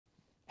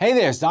Hey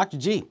there, it's Dr.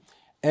 G.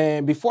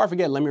 And before I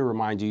forget, let me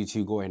remind you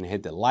to go ahead and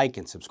hit the like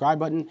and subscribe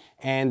button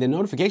and the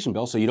notification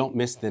bell so you don't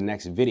miss the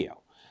next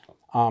video.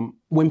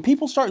 When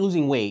people start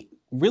losing weight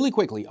really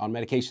quickly on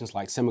medications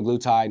like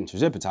semaglutide and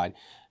tirzepatide,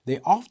 they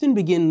often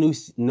begin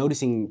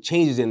noticing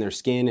changes in their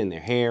skin and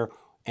their hair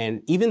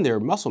and even their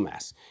muscle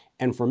mass.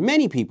 And for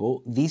many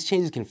people, these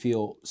changes can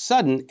feel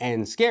sudden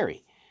and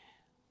scary.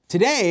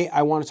 Today,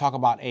 I want to talk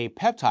about a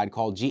peptide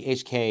called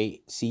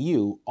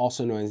GHK-Cu,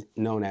 also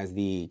known as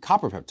the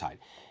copper peptide.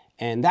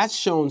 And that's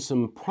shown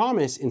some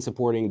promise in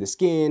supporting the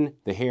skin,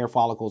 the hair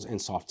follicles, and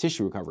soft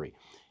tissue recovery.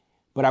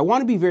 But I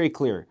want to be very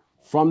clear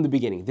from the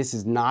beginning, this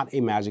is not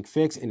a magic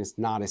fix and it's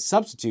not a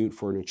substitute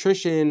for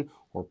nutrition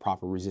or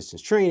proper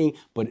resistance training,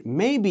 but it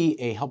may be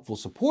a helpful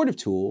supportive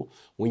tool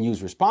when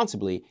used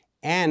responsibly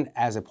and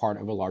as a part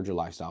of a larger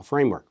lifestyle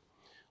framework.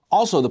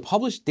 Also, the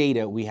published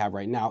data we have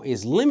right now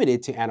is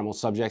limited to animal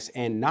subjects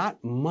and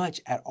not much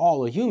at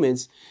all of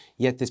humans,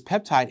 yet this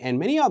peptide and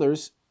many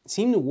others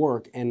seem to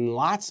work, and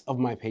lots of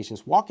my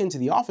patients walk into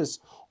the office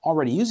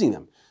already using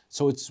them.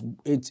 So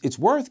it's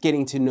worth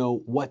getting to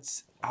know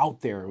what's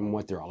out there and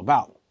what they're all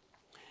about.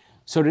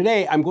 So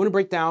today I'm going to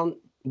break down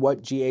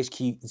what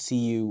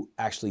GHK-Cu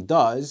actually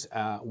does,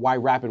 why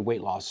rapid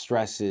weight loss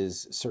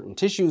stresses certain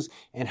tissues,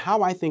 and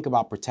how I think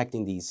about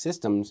protecting these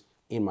systems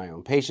in my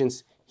own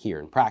patients here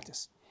in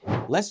practice.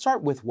 Let's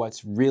start with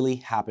what's really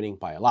happening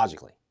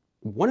biologically.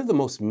 One of the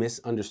most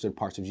misunderstood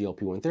parts of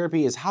GLP-1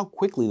 therapy is how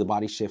quickly the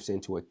body shifts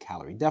into a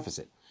calorie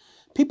deficit.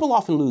 People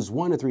often lose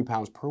 1 to 3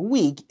 pounds per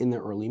week in the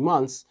early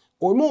months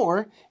or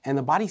more, and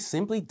the body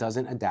simply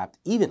doesn't adapt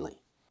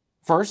evenly.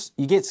 First,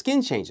 you get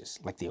skin changes,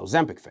 like the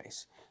Ozempic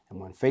face.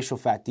 And when facial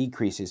fat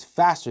decreases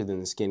faster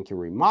than the skin can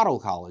remodel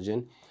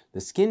collagen,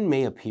 the skin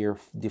may appear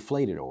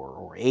deflated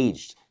or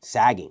aged,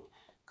 sagging.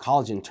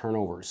 Collagen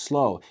turnover is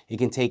slow. It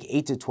can take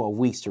 8 to 12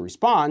 weeks to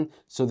respond,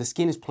 so the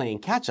skin is playing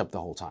catch up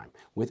the whole time.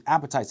 With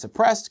appetite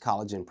suppressed,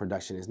 collagen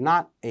production is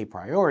not a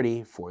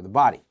priority for the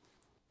body.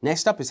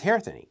 Next up is hair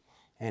thinning,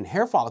 and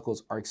hair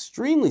follicles are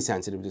extremely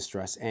sensitive to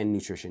stress and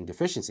nutrition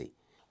deficiency.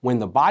 When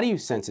the body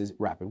senses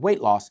rapid weight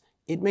loss,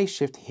 it may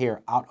shift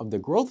hair out of the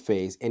growth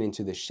phase and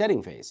into the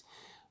shedding phase.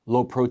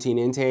 Low protein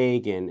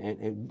intake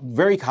and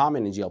very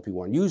common in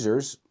GLP-1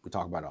 users, we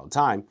talk about it all the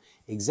time,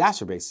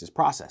 exacerbates this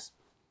process.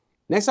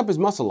 Next up is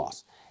muscle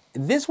loss.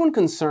 This one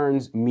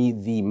concerns me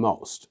the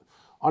most.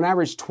 On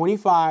average,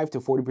 25 to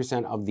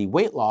 40% of the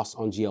weight loss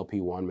on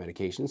GLP-1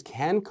 medications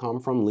can come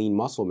from lean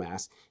muscle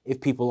mass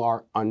if people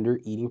are under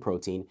eating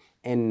protein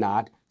and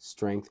not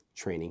strength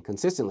training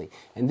consistently.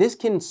 And this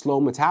can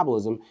slow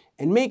metabolism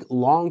and make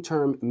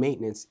long-term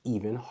maintenance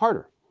even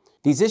harder.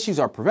 These issues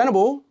are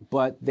preventable,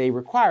 but they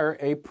require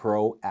a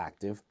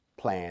proactive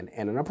plan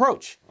and an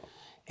approach.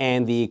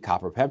 And the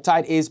copper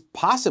peptide is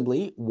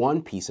possibly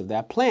one piece of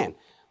that plan.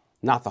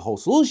 Not the whole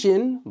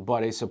solution,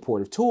 but a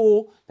supportive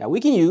tool that we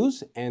can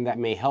use and that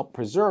may help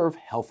preserve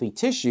healthy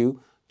tissue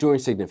during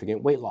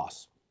significant weight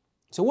loss.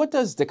 So what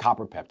does the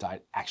copper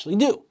peptide actually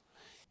do?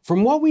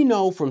 From what we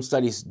know from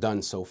studies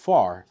done so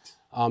far,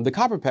 the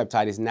copper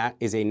peptide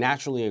is a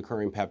naturally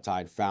occurring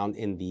peptide found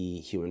in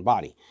the human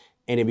body,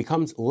 and it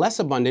becomes less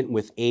abundant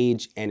with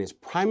age, and its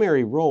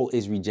primary role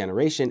is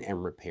regeneration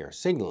and repair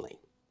signaling.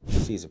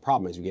 See, it's a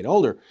problem as we get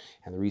older,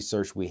 and the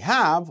research we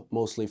have,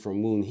 mostly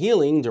from wound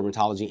healing,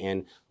 dermatology,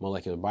 and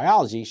molecular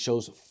biology,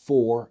 shows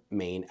 4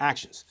 main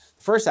actions.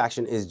 The first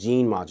action is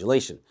gene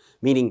modulation,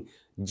 meaning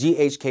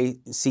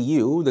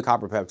GHK-Cu, the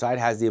copper peptide,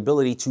 has the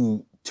ability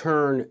to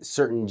turn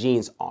certain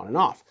genes on and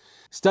off.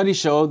 Studies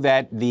show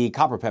that the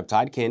copper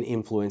peptide can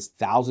influence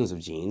thousands of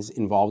genes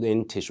involved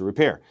in tissue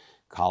repair,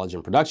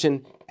 collagen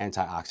production,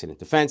 antioxidant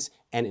defense,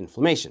 and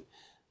inflammation.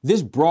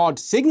 This broad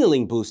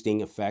signaling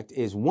boosting effect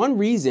is one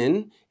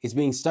reason it's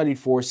being studied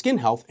for skin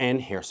health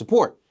and hair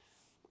support.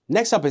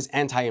 Next up is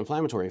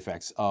anti-inflammatory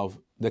effects of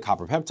the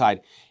copper peptide,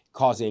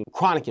 causing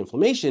chronic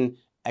inflammation,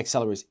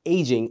 accelerates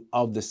aging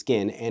of the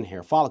skin and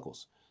hair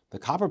follicles. The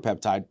copper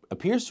peptide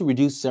appears to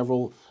reduce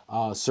several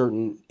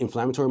certain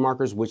inflammatory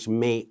markers, which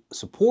may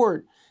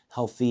support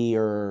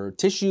healthier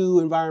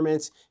tissue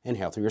environments and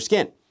healthier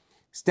skin.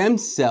 Stem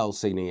cell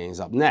signaling is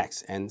up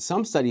next, and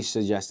some studies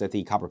suggest that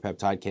the copper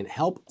peptide can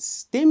help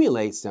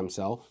stimulate stem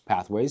cell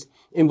pathways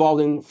involved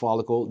in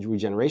follicle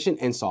regeneration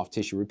and soft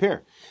tissue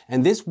repair.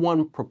 And this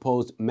one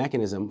proposed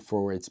mechanism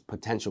for its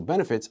potential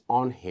benefits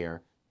on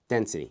hair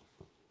density.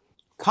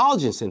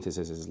 Collagen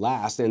synthesis is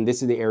last, and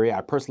this is the area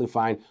I personally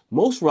find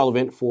most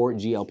relevant for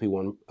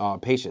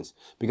GLP-1 patients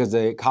because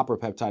the copper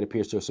peptide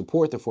appears to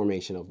support the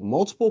formation of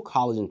multiple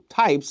collagen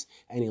types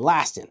and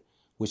elastin,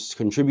 which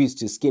contributes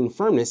to skin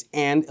firmness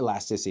and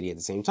elasticity at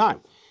the same time.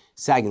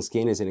 Sagging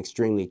skin is an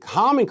extremely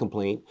common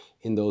complaint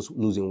in those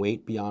losing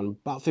weight beyond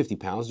about 50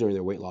 pounds during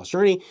their weight loss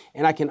journey,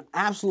 and I can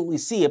absolutely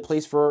see a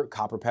place for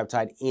copper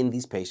peptide in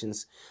these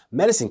patients'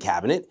 medicine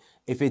cabinet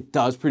if it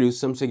does produce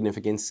some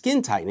significant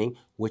skin tightening,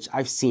 which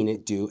I've seen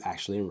it do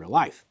actually in real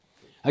life.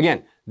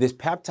 Again, this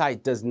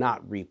peptide does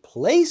not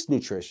replace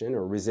nutrition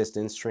or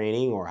resistance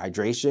training or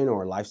hydration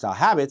or lifestyle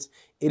habits.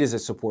 It is a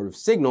supportive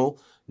signal,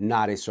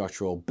 not a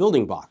structural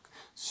building block.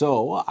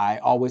 So I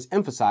always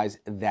emphasize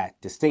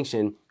that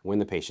distinction when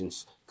the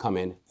patients come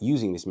in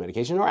using this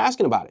medication or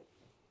asking about it.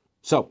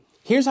 So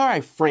here's how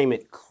I frame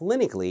it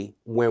clinically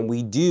when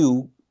we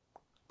do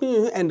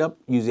end up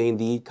using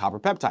the copper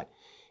peptide.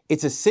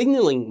 It's a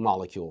signaling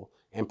molecule,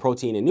 and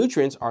protein and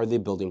nutrients are the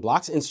building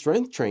blocks, and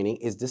strength training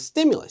is the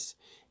stimulus.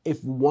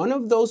 If one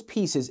of those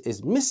pieces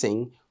is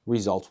missing,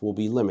 results will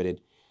be limited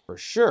for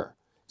sure.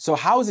 So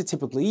how is it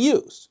typically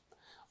used?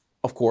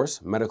 Of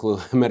course,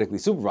 medically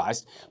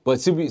supervised, but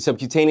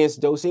subcutaneous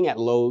dosing at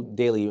low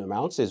daily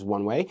amounts is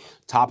one way.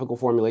 Topical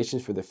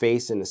formulations for the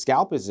face and the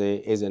scalp is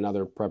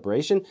another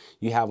preparation.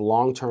 You have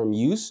long-term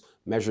use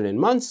measured in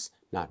months,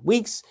 not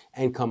weeks,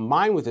 and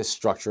combined with a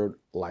structured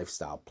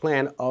lifestyle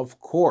plan. Of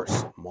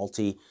course,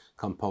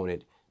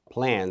 multi-component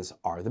plans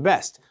are the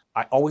best.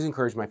 I always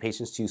encourage my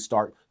patients to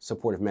start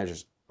supportive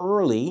measures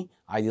early,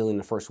 ideally in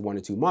the first 1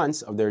 to 2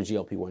 months of their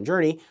GLP-1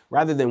 journey,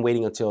 rather than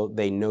waiting until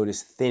they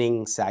notice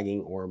thinning,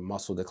 sagging, or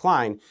muscle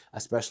decline,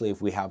 especially if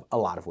we have a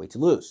lot of weight to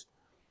lose.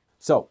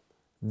 So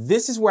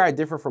this is where I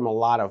differ from a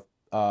lot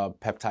of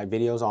peptide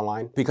videos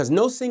online, because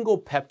no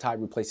single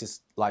peptide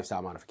replaces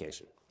lifestyle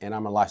modification. And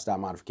I'm a lifestyle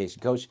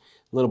modification coach,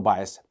 a little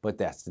biased, but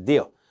that's the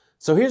deal.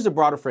 So here's the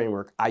broader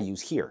framework I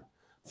use here.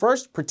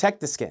 First, protect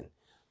the skin.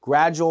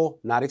 Gradual,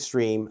 not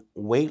extreme,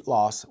 weight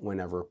loss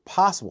whenever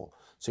possible.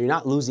 So you're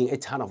not losing a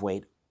ton of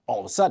weight all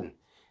of a sudden.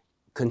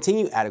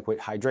 Continue adequate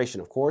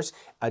hydration, of course.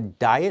 A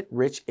diet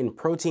rich in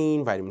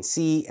protein, vitamin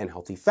C, and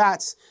healthy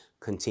fats.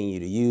 Continue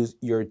to use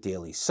your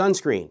daily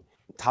sunscreen.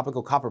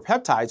 Topical copper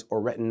peptides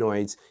or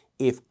retinoids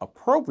if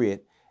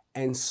appropriate,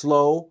 and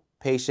slow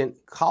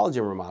patient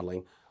collagen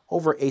remodeling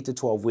over 8 to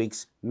 12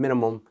 weeks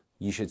minimum.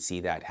 You should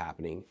see that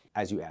happening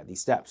as you add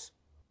these steps.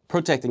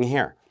 Protecting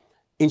hair.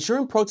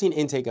 Ensuring protein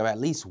intake of at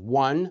least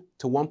 1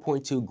 to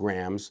 1.2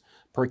 grams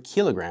per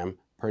kilogram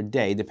per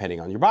day, depending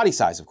on your body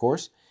size, of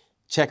course.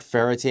 Check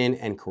ferritin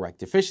and correct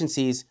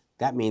deficiencies.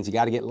 That means you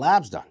got to get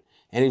labs done.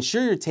 And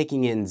ensure you're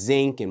taking in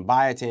zinc and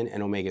biotin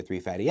and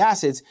omega-3 fatty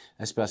acids,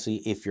 especially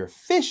if your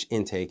fish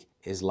intake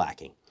is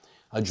lacking.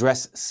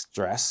 Address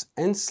stress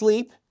and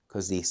sleep,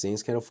 because these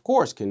things can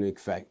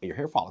affect your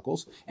hair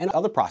follicles and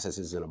other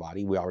processes in the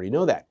body. We already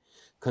know that.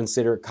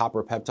 Consider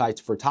copper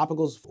peptides for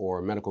topicals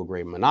or medical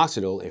grade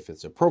minoxidil if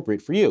it's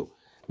appropriate for you.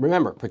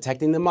 Remember,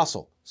 protecting the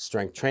muscle,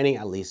 strength training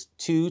at least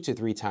 2 to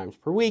 3 times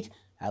per week,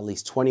 at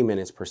least 20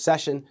 minutes per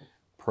session,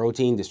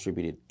 protein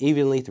distributed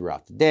evenly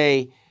throughout the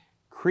day,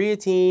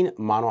 creatine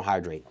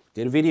monohydrate.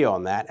 Did a video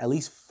on that, at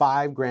least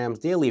 5 grams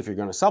daily if you're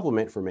going to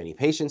supplement for many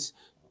patients.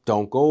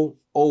 Don't go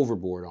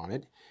overboard on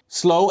it.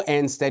 Slow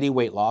and steady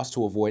weight loss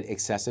to avoid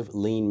excessive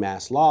lean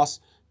mass loss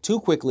too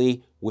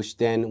quickly, which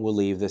then will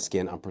leave the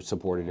skin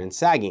unsupported and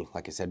sagging,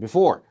 like I said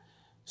before.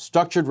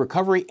 Structured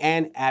recovery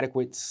and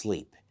adequate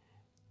sleep.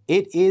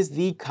 It is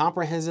the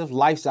comprehensive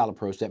lifestyle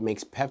approach that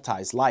makes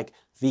peptides like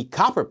the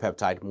copper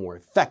peptide more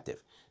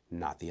effective,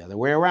 not the other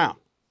way around.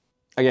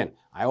 Again,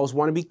 I always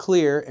want to be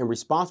clear and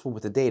responsible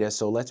with the data,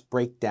 so let's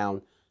break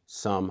down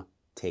some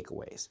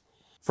takeaways.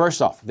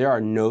 First off, there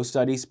are no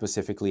studies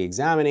specifically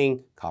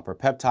examining copper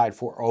peptide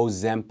for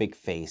Ozempic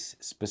face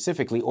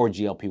specifically or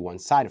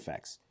GLP-1 side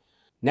effects.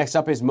 Next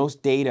up is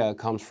most data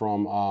comes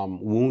from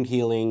wound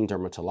healing,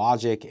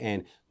 dermatologic,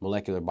 and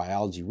molecular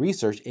biology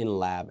research in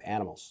lab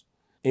animals.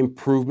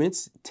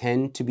 Improvements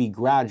tend to be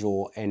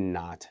gradual and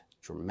not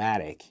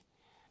dramatic.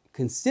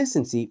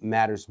 Consistency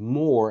matters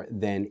more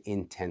than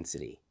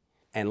intensity.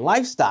 And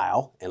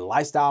lifestyle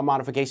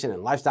modification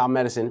and lifestyle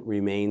medicine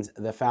remains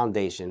the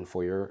foundation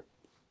for your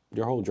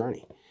whole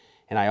journey.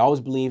 And I always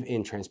believe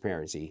in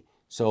transparency.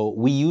 So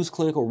we use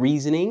clinical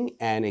reasoning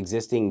and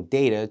existing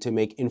data to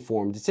make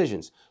informed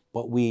decisions,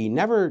 but we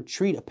never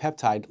treat a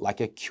peptide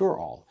like a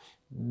cure-all.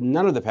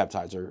 None of the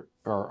peptides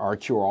are a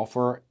cure-all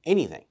for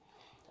anything.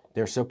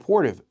 They're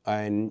supportive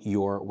in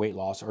your weight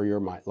loss or your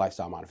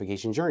lifestyle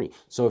modification journey.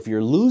 So if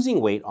you're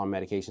losing weight on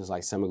medications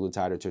like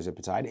semaglutide or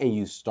tirzepatide and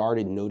you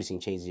started noticing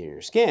changes in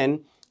your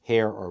skin,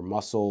 hair or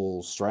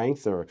muscle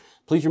strength,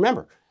 please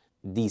remember,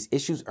 these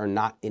issues are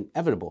not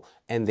inevitable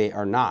and they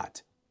are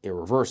not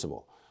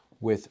irreversible.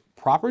 With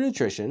proper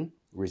nutrition,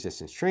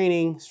 resistance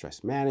training,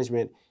 stress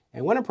management,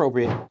 and when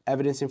appropriate,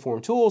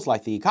 evidence-informed tools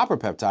like the copper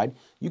peptide,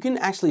 you can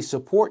actually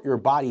support your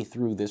body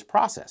through this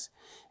process.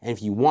 And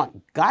if you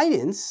want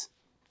guidance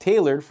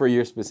tailored for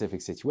your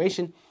specific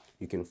situation,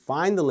 you can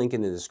find the link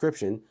in the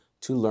description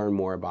to learn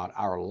more about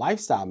our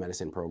lifestyle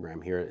medicine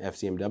program here at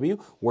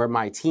FCMW, where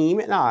my team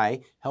and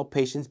I help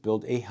patients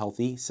build a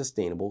healthy,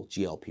 sustainable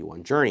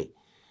GLP-1 journey.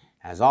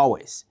 As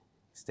always,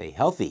 stay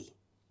healthy,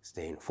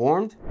 stay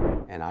informed,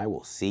 and I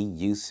will see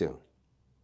you soon.